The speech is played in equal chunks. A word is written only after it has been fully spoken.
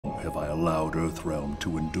have I allowed EarthRealm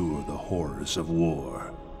to endure the horrors of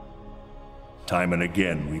war. Time and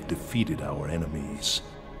again we've defeated our enemies,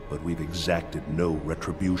 but we've exacted no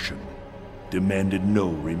retribution, demanded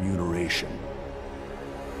no remuneration.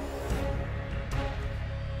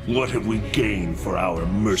 What have we gained for our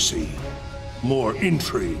mercy? More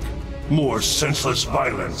intrigue, more senseless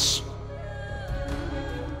violence.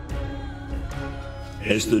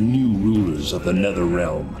 As the new rulers of the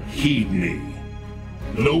Netherrealm, heed me.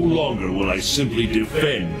 No longer will I simply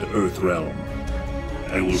defend EarthRealm.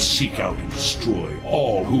 I will seek out and destroy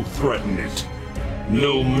all who threaten it.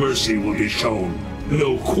 No mercy will be shown,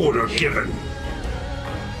 no quarter given.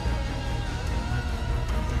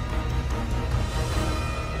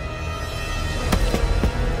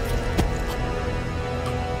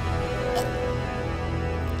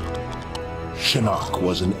 Shinnok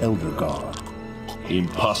was an elder god,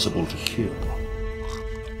 impossible to kill.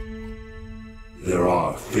 There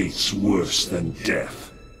are fates worse than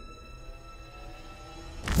death.